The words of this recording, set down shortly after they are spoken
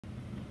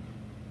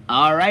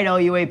All right, all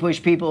you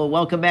APUSH people,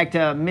 welcome back to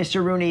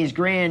Mr. Rooney's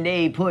Grand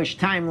APUSH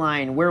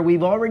Timeline, where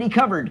we've already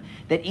covered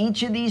that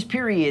each of these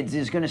periods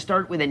is going to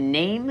start with a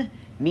name,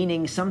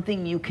 meaning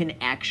something you can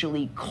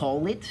actually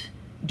call it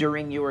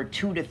during your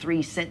 2 to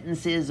 3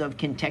 sentences of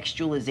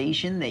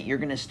contextualization that you're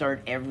going to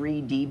start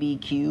every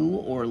DBQ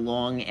or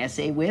long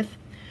essay with.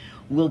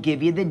 We'll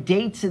give you the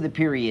dates of the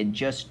period,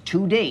 just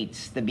 2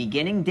 dates, the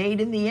beginning date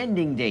and the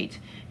ending date,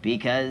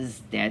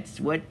 because that's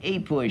what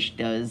APUSH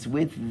does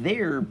with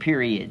their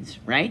periods,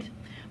 right?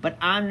 But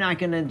I'm not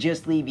going to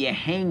just leave you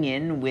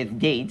hanging with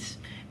dates,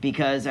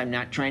 because I'm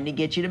not trying to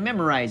get you to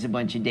memorize a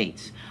bunch of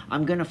dates.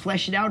 I'm going to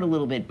flesh it out a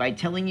little bit by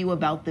telling you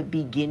about the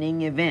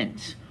beginning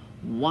event.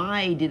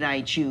 Why did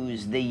I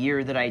choose the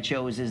year that I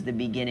chose as the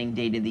beginning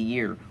date of the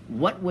year?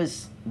 What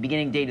was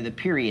beginning date of the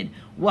period?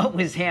 What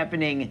was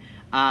happening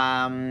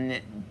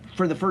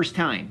for the first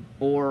time?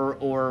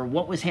 Or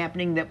what was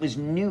happening that was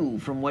new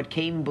from what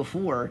came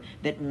before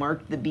that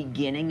marked the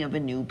beginning of a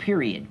new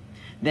period?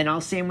 Then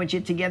I'll sandwich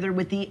it together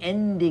with the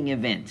ending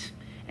event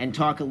and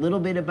talk a little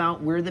bit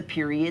about where the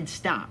period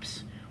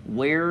stops,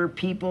 where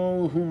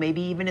people who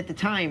maybe even at the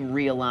time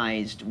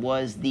realized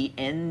was the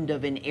end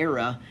of an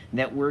era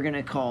that we're going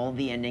to call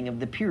the ending of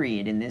the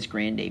period in this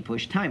Grand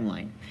APUSH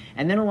timeline.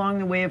 And then along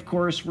the way, of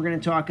course, we're going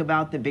to talk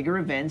about the bigger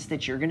events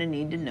that you're going to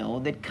need to know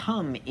that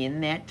come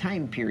in that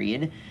time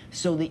period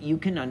so that you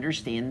can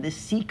understand the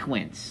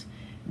sequence.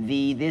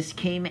 This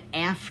came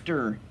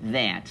after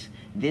that.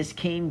 This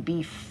came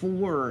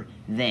before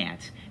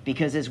that.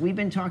 Because as we've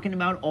been talking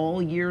about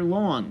all year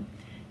long,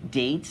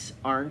 dates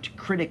aren't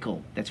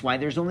critical. That's why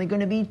there's only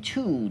going to be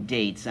 2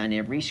 dates on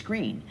every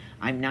screen.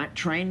 I'm not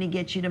trying to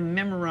get you to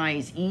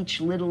memorize each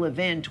little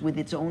event with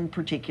its own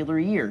particular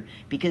year,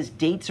 because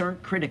dates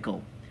aren't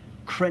critical.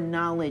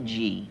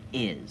 Chronology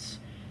is.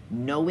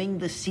 Knowing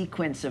the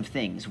sequence of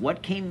things.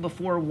 What came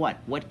before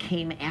what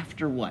came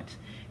after what.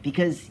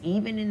 Because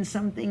even in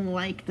something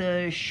like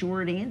the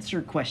short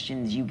answer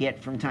questions you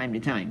get from time to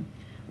time,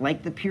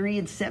 like the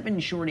period 7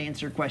 short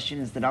answer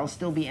questions that I'll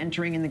still be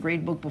entering in the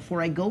gradebook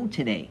before I go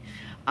today.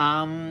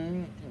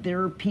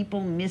 There are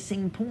people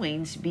missing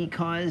points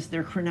because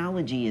their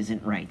chronology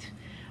isn't right.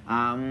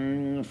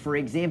 For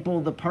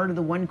example, the part of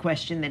the one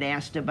question that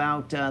asked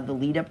about the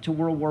lead up to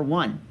World War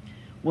I.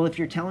 Well, if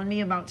you're telling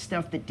me about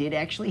stuff that did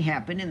actually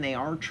happen and they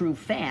are true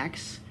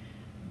facts,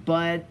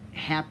 but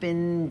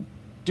happened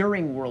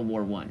during World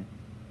War I,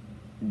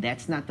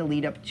 that's not the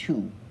lead up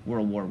to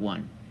World War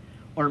I.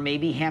 Or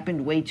maybe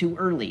happened way too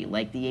early,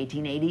 like the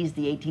 1880s,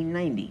 the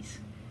 1890s.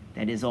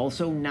 That is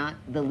also not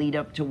the lead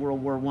up to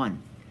World War I.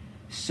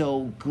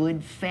 So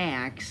good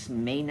facts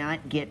may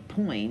not get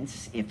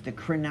points if the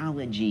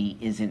chronology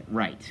isn't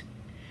right.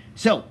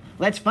 So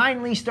let's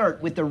finally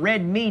start with the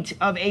red meat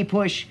of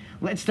APUSH.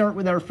 Let's start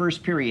with our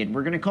first period.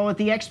 We're going to call it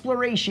the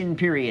exploration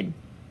period,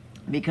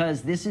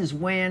 because this is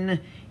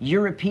when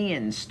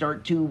Europeans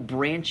start to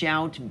branch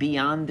out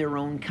beyond their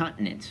own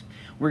continent.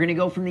 We're going to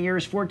go from the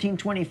years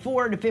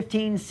 1424 to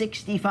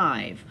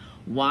 1565.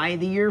 Why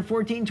the year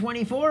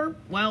 1424?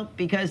 Well,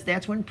 because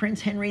that's when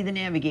Prince Henry the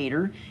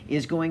Navigator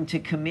is going to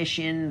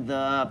commission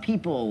the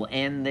people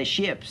and the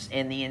ships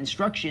and the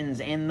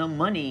instructions and the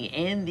money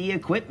and the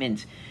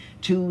equipment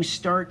to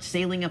start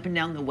sailing up and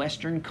down the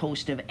western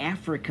coast of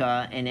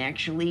Africa and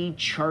actually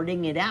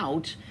charting it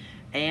out.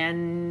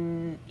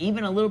 And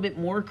even a little bit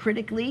more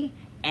critically,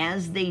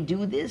 as they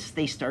do this,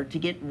 they start to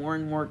get more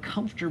and more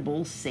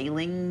comfortable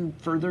sailing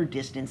further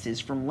distances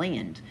from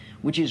land,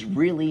 which is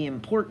really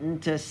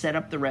important to set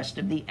up the rest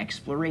of the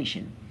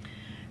exploration.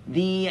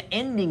 The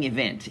ending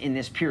event in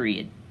this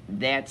period,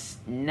 that's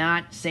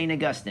not St.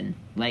 Augustine,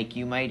 like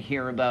you might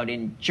hear about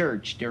in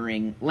church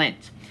during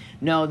Lent.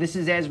 No, this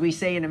is, as we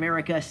say in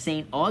America,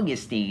 St.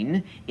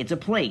 Augustine. It's a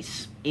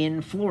place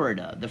in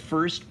Florida, the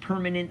first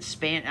permanent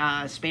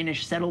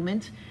Spanish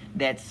settlement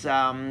that's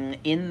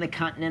in the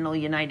continental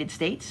United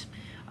States.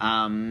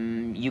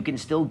 You can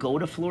still go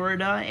to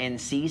Florida and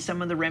see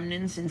some of the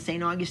remnants in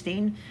St.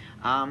 Augustine.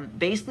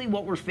 Basically,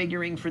 what we're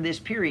figuring for this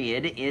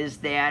period is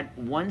that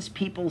once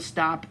people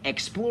stop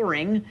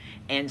exploring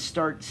and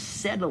start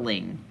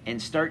settling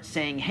and start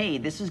saying, hey,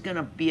 this is going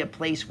to be a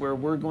place where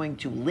we're going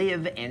to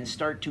live and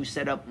start to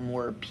set up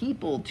more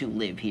people to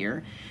live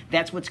here,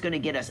 that's what's going to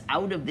get us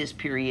out of this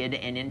period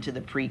and into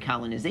the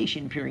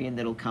pre-colonization period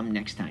that'll come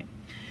next time.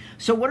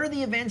 So what are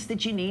the events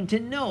that you need to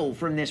know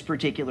from this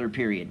particular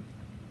period?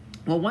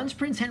 Well, once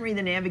Prince Henry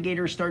the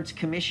Navigator starts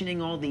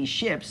commissioning all these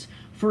ships,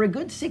 for a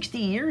good 60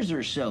 years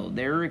or so,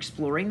 they're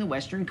exploring the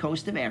western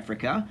coast of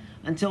Africa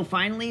until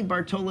finally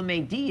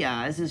Bartolome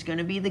Diaz is going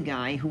to be the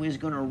guy who is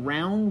going to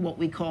round what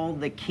we call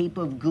the Cape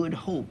of Good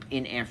Hope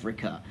in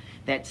Africa.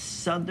 That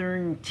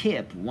southern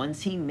tip,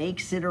 once he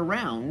makes it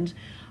around,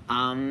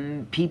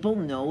 people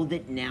know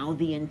that now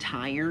the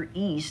entire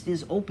East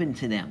is open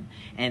to them,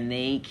 and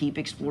they keep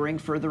exploring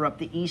further up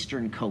the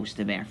eastern coast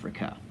of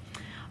Africa.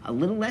 A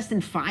little less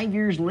than 5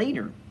 years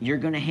later, you're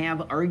going to have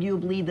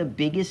arguably the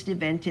biggest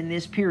event in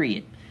this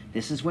period.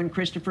 This is when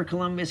Christopher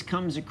Columbus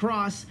comes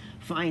across,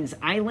 finds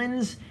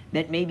islands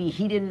that maybe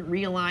he didn't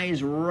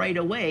realize right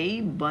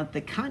away, but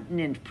the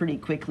continent pretty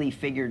quickly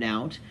figured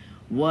out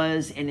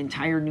was an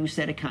entire new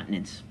set of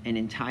continents, an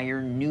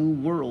entire new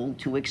world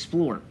to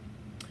explore.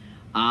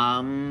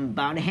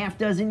 About a half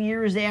dozen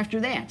years after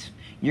that,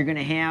 you're going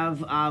to have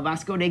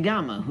Vasco da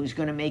Gama, who's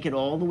going to make it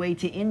all the way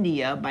to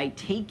India by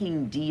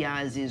taking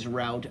Diaz's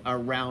route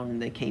around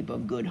the Cape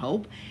of Good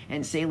Hope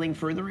and sailing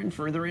further and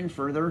further and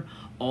further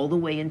all the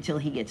way until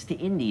he gets to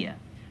India.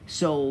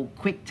 So,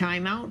 quick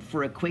timeout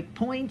for a quick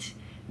point.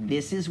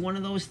 This is one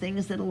of those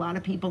things that a lot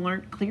of people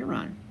aren't clear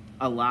on.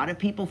 A lot of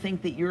people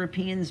think that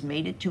Europeans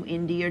made it to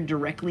India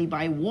directly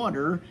by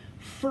water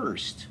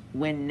first,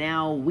 when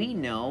now we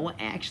know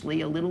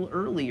actually a little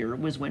earlier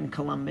was when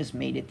Columbus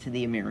made it to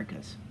the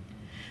Americas.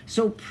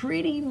 So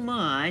pretty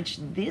much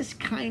this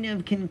kind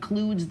of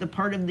concludes the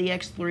part of the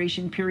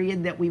exploration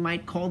period that we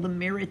might call the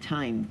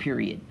maritime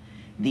period.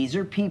 These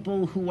are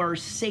people who are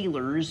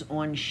sailors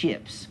on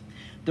ships.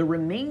 The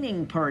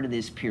remaining part of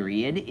this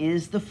period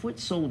is the foot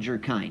soldier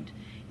kind.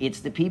 It's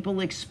the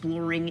people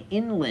exploring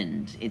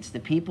inland. It's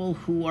the people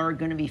who are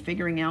going to be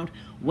figuring out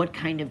what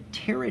kind of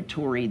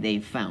territory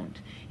they've found.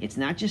 It's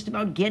not just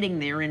about getting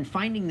there and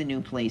finding the new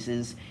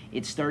places.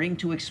 It's starting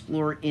to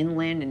explore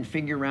inland and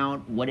figure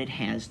out what it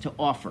has to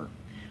offer.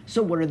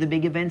 So what are the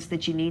big events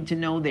that you need to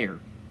know there?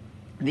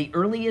 The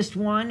earliest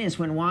one is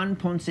when Juan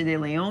Ponce de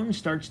Leon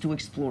starts to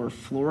explore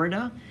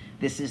Florida.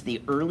 This is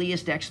the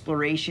earliest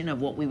exploration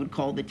of what we would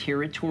call the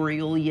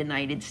territorial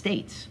United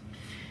States.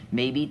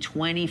 Maybe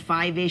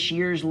 25-ish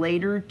years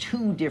later,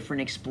 two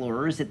different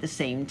explorers at the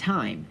same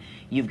time.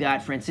 You've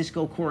got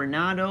Francisco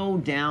Coronado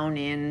down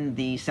in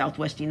the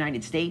southwest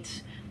United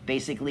States,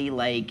 basically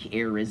like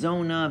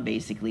Arizona,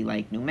 basically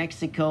like New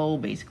Mexico,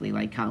 basically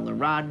like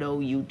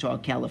Colorado, Utah,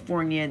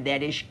 California,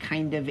 that-ish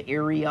kind of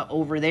area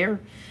over there.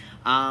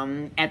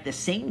 At the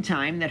same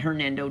time that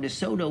Hernando de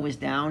Soto is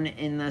down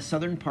in the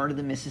southern part of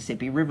the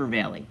Mississippi River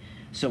Valley.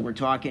 So we're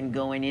talking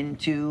going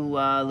into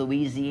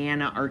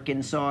Louisiana,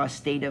 Arkansas,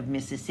 state of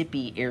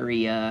Mississippi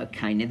area,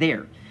 kind of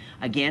there.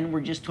 Again,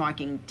 we're just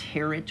talking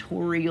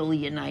territorial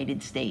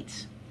United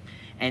States.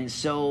 And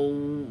so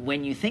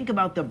when you think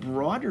about the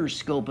broader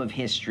scope of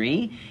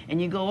history, and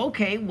you go,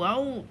 okay,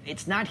 well,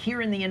 it's not here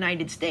in the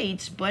United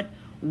States, but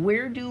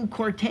where do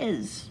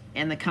Cortez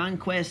and the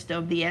conquest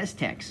of the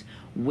Aztecs,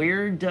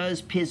 where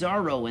does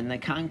Pizarro and the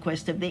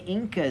conquest of the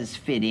Incas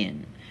fit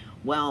in?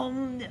 Well,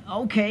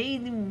 okay,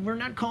 we're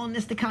not calling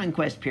this the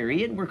conquest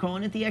period, we're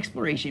calling it the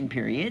exploration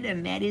period,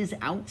 and that is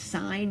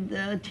outside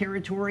the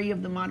territory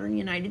of the modern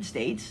United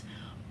States,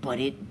 but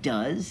it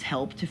does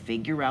help to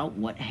figure out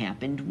what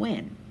happened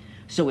when.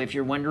 So if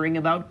you're wondering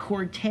about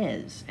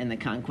Cortez and the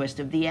conquest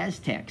of the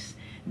Aztecs,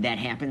 that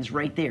happens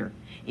right there.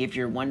 If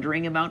you're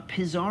wondering about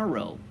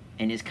Pizarro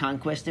and his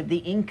conquest of the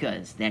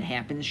Incas, that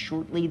happens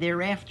shortly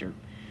thereafter.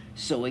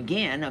 So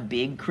again, a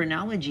big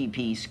chronology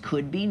piece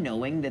could be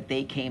knowing that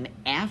they came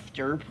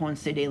after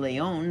Ponce de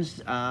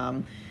Leon's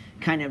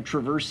kind of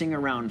traversing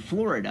around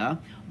Florida,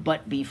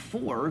 but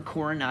before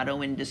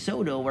Coronado and de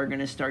Soto are going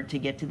to start to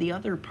get to the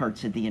other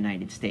parts of the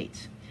United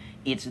States.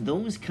 It's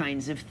those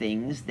kinds of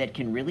things that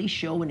can really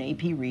show an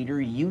AP reader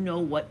you know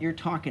what you're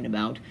talking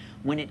about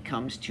when it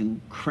comes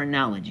to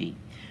chronology.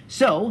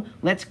 So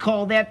let's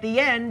call that the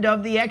end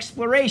of the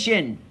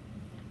exploration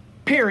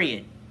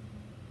period.